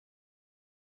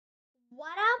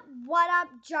What up,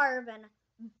 Jarvin?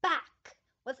 Back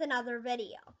with another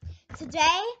video.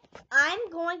 Today, I'm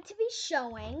going to be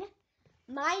showing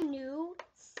my new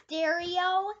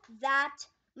stereo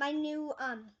my new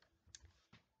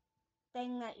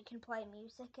thing that you can play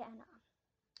music and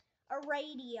a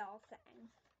radio thing.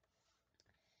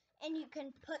 And you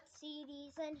can put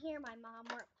CDs in here. My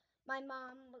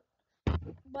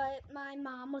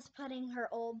mom was putting her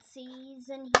old CDs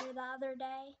in here the other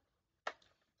day.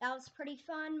 That was pretty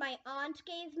fun. My aunt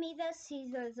gave me this.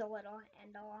 There's a little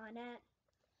handle on it.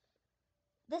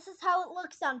 This is how it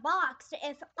looks unboxed.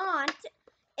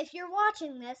 If you're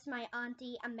watching this, my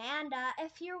auntie Amanda,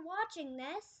 if you're watching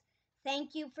this,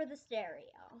 thank you for the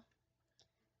stereo.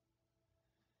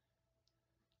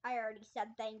 I already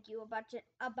said thank you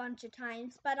a bunch of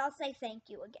times, but I'll say thank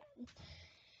you again.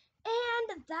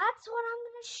 And that's what I'm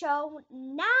going to show.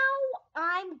 Now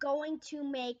I'm going to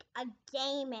make a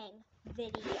gaming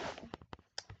video,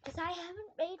 because I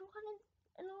haven't made one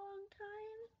in a long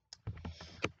time.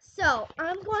 So,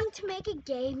 I'm going to make a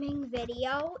gaming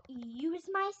video, use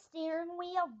my steering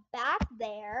wheel back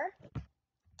there,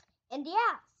 and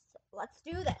yes, let's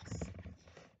do this.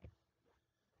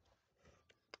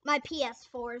 My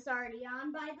PS4 is already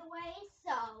on, by the way,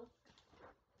 so,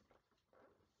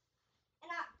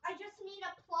 and I just need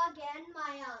to plug in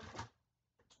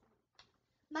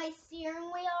my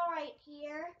steering wheel right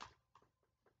here.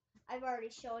 I've already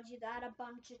showed you that a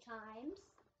bunch of times.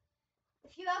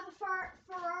 If you have a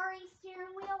Ferrari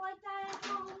steering wheel like that at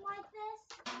home like this,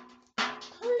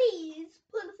 please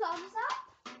put a thumbs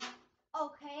up.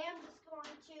 Okay, I'm just going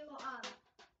to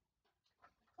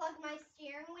plug my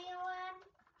steering wheel in.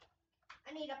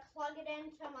 I need to plug it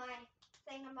into my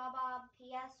thingamabob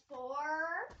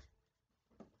PS4.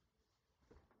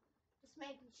 Just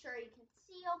making sure you can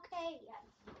see okay.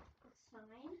 Yes, looks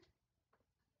fine.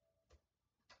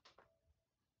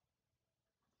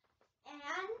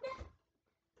 And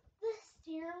the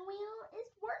steering wheel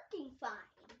is working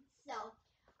fine. So,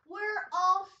 we're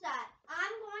all set.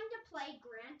 I'm going to play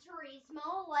Gran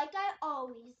Turismo like I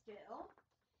always do.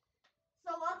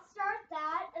 So let's start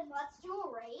that and let's do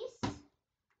a race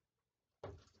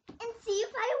and see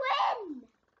if I win.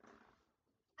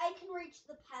 I can reach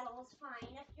the pedals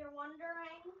fine if you're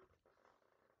wondering.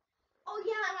 Oh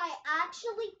yeah, and I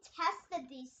actually tested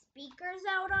these speakers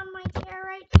out on my chair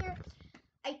right here.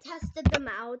 I tested them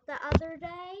out the other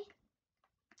day.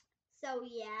 So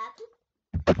yeah.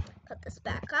 Put this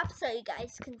back up so you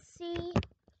guys can see.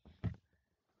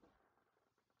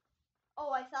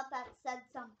 Oh, I thought that said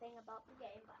something about the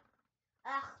game, but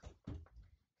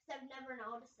because I've never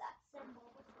noticed that symbol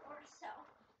before, so.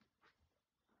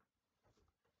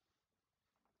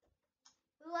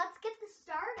 Let's get this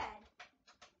started.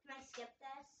 Can I skip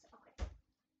this? Okay.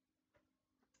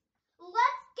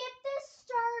 Let's get this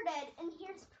started, and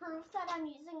here's proof that I'm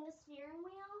using the steering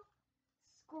wheel.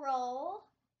 Scroll.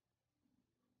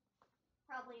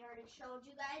 Probably already showed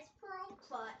you guys proof,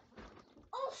 but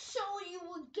I'll show you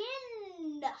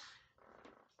again.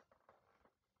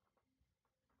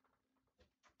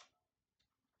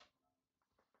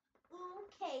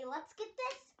 Okay, let's get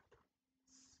this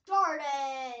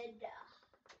started.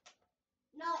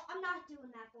 No, I'm not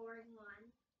doing that boring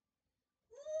one.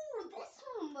 Ooh, this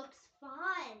one looks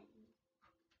fun.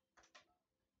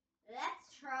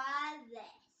 Let's try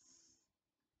this.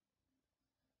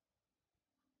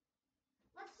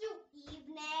 Let's do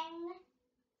evening.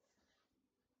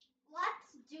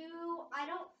 Let's do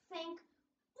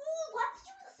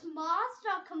this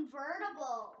Mazda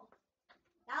convertible.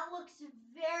 That looks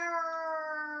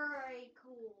very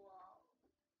cool.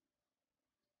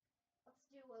 Let's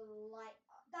do a light,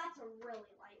 that's a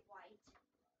really light white.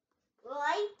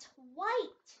 Light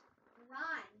white.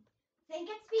 Run. Think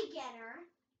it's beginner.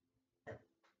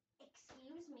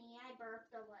 Excuse me, I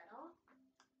burped a little.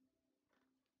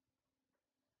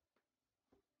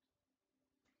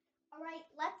 Alright,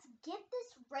 let's get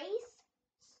this race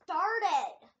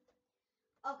started.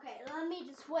 Okay, let me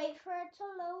just wait for it to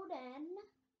load in.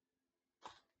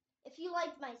 If you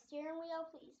liked my steering wheel,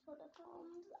 please put a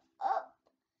thumbs up.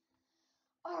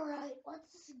 Alright,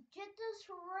 let's get this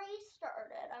race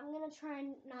started. I'm going to try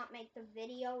and not make the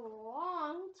video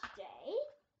long today,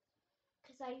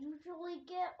 because I usually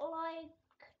get like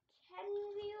 10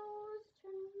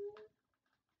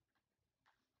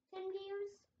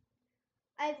 views.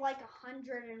 I have like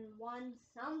 101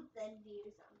 something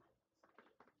views on my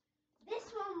website. This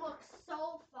one looks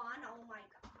so fun. Oh my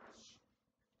gosh.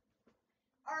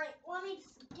 Alright, let me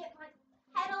just get my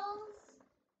pedals.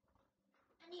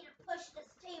 I need to push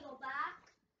this table back.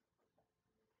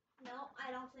 No, I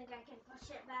don't think I can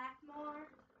push it back more.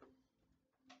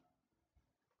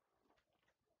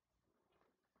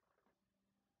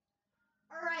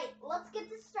 get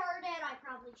this started. I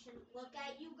probably shouldn't look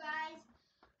at you guys.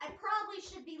 I probably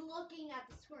should be looking at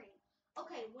the screen.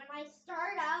 Okay, when I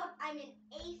start out, I'm in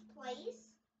 8th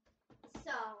place.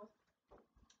 So,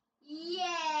 yeah.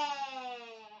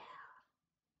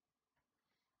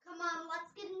 Come on,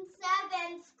 let's get in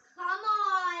 7th. Come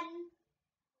on.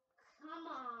 Come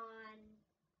on.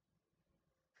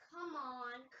 Come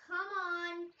on. Come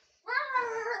on.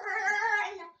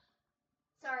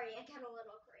 Sorry, I got a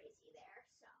little crazy there.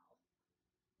 So,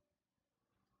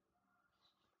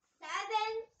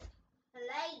 7th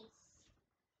place.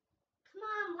 Come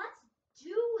on, let's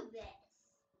do this.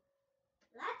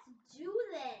 Let's do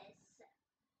this.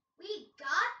 We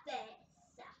got this.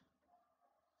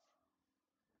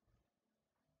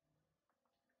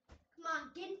 Come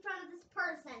on, get in front of this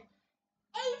person.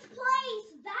 8th place.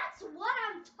 That's what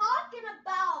I'm talking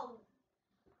about.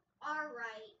 All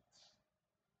right.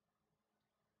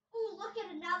 Ooh, look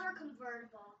at another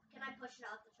convertible. Can I push it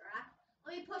off the track?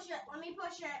 Let me push it. Let me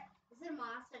push it. Is it a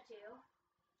Mazda too?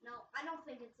 No, I don't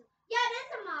think it's a... Yeah, it is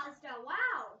a Mazda.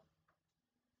 Wow.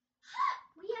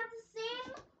 We have the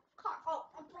same car. Oh,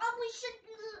 I probably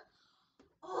shouldn't...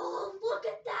 Oh, look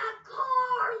at that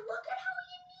car. Look at how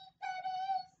unique that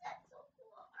is. That's so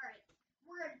cool. All right.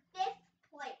 We're in 5th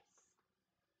place.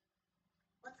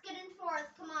 Let's get in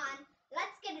 4th. Come on.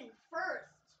 Let's get in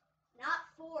 1st. Not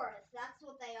 4th. That's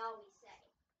what they always say.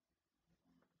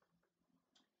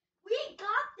 We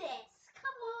got this.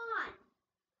 Come on.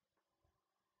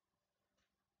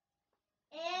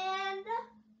 And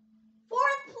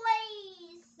 4th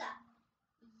place.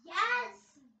 Yes,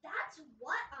 that's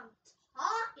what I'm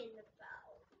talking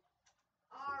about.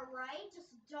 All right,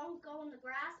 just don't go in the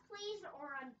grass, please,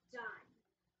 or I'm done.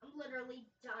 I'm literally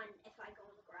done if I go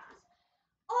in the grass.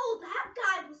 Oh, that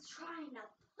guy was trying to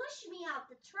push me out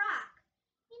the track.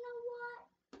 You know what?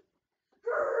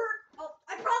 Oh,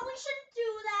 I probably shouldn't do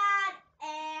that.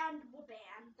 And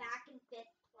bam, back in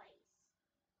 5th place.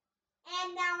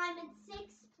 And now I'm in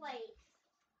 6th place.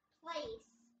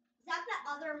 Is that the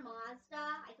other Mazda?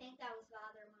 I think that was the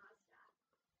other Mazda.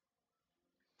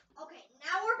 Okay,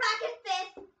 now we're back in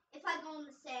 5th. If I go in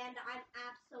the sand, I'm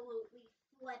absolutely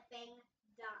flipping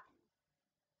done.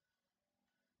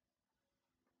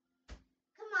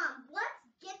 Come on, let's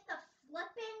get the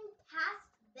flipping past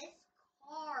this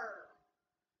car.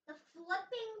 The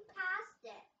flipping past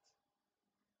it.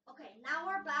 Okay, now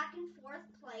we're back in 4th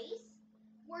place.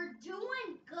 We're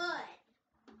doing good.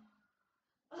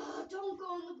 Oh, don't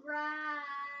go in the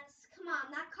grass. Come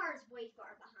on, that car's way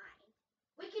far behind.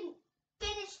 We can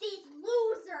finish these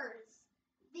losers.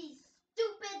 These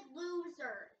stupid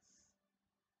losers.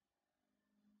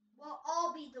 We'll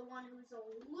all be the one who's a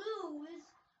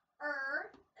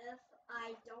loser if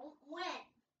I don't win.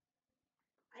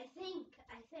 I think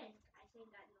I know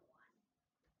one.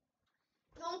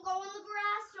 Don't go in the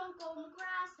grass. Don't go in the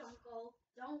grass. Don't go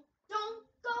in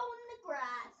the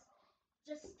grass.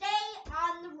 Just stay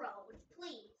on the road,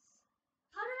 please.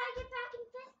 How did I get back in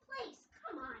 5th place?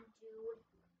 Come on, dude.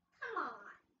 Come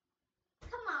on.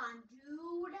 Come on,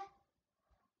 dude.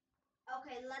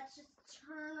 Okay, let's just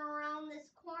turn around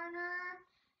this corner.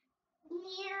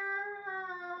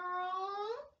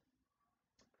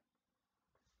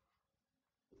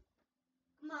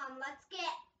 Come on,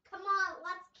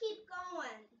 let's keep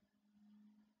going.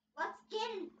 Let's get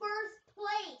in 1st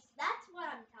place. That's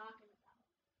what I'm talking about.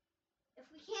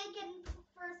 If we can't get in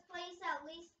 1st place, at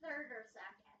least 3rd or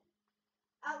 2nd.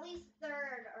 At least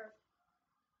 3rd or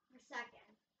 2nd.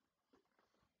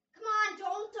 Come on,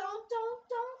 don't go on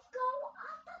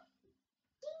the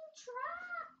f***ing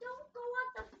track. Don't go on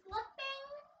the flipping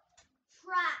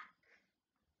track.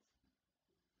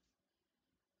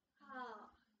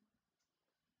 Oh.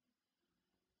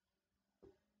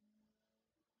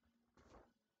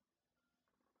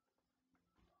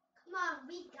 Come on,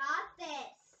 we got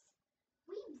this.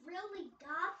 We really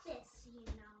got this, you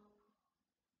know.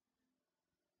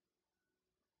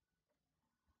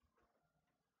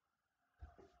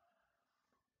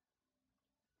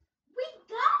 We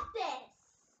got this.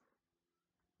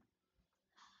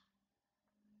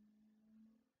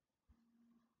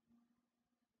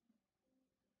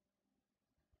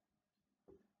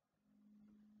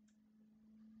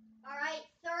 All right,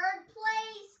 3rd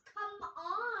place. Come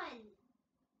on.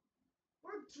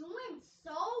 We're doing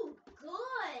so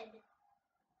good.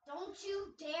 Don't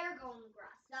you dare go in the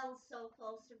grass. That was so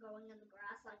close to going in the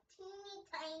grass. Like teeny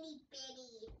tiny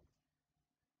bitty.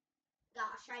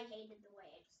 Gosh, I hated the way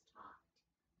I just talked.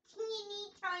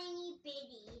 Teeny tiny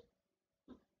bitty.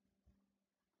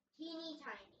 Teeny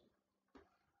tiny.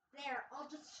 There, I'll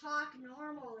just talk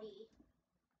normally.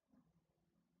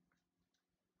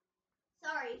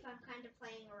 Sorry if I'm kind of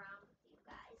playing around with you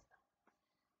guys.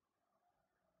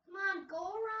 Come on, go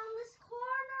around this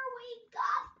corner. We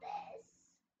got this.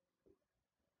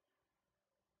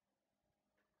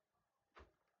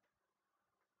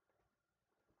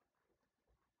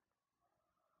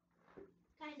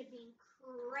 Kind of being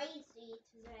crazy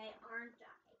today, aren't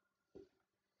I?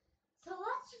 So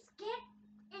let's just get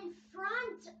in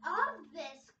front of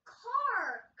this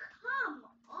car. Come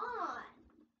on.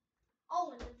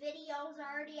 Oh, and the video's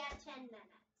already at 10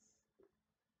 minutes.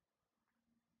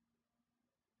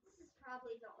 This is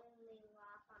probably the only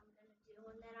lap I'm going to do,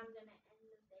 and then I'm going to end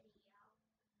the video.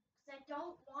 Because I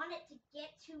don't want it to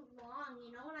get too long,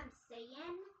 you know what I'm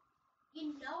saying?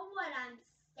 You know what I'm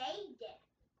saying.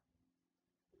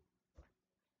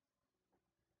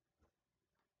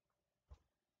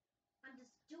 I'm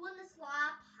just doing this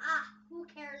lap. Who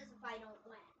cares if I don't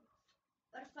win?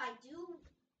 But if I do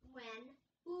win,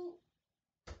 who?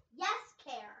 Yes,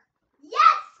 care.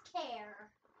 Yes, care.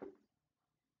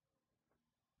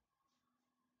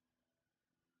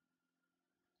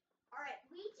 Alright,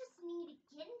 we just need to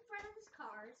get in front of these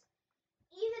cars.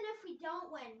 Even if we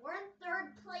don't win, we're in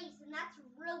 3rd place, and that's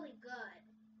really good.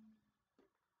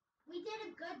 We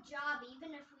did a good job,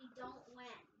 even if we don't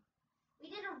win. We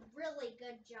did a really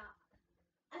good job.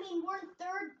 I mean, we're in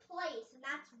 3rd place, and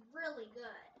that's really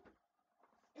good.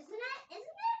 Isn't it?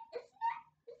 Isn't it? Isn't it?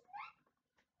 Isn't it?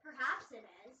 Perhaps it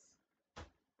is.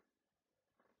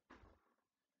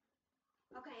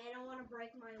 Okay, I don't want to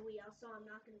break my wheel, so I'm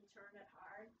not going to turn it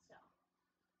hard, so.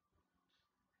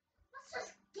 Let's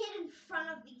just get in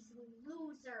front of these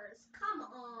losers. Come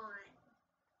on.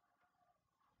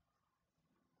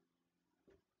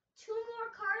 2 more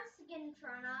cars to get in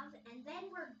front of, and then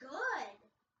we're good.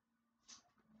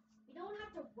 We don't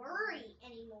have to worry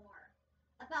anymore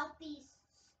about these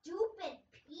stupid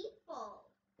people.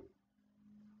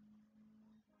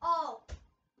 Oh,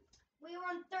 we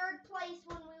were in 3rd place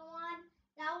when we won.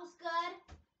 That was good.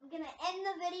 I'm going to end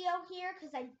the video here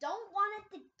because I don't want it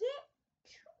to get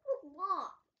too long.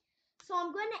 So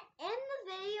I'm going to end the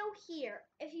video here.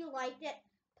 If you liked it,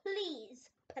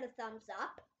 please put a thumbs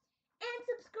up and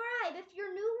subscribe if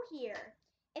you're new here.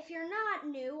 If you're not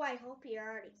new, I hope you're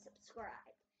already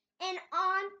subscribed. And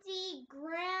auntie,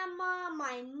 grandma,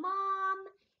 my mom,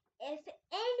 if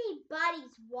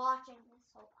anybody's watching this,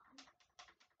 hold on.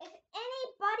 If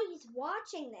anybody's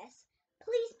watching this,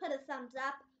 please put a thumbs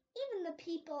up. Even the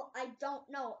people I don't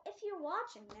know, if you're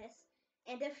watching this,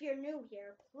 and if you're new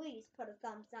here, please put a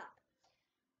thumbs up.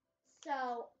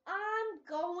 So I'm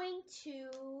going to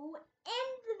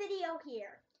end the video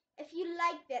here. If you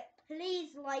liked it,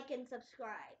 please like and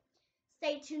subscribe.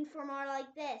 Stay tuned for more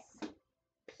like this.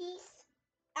 Peace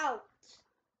out.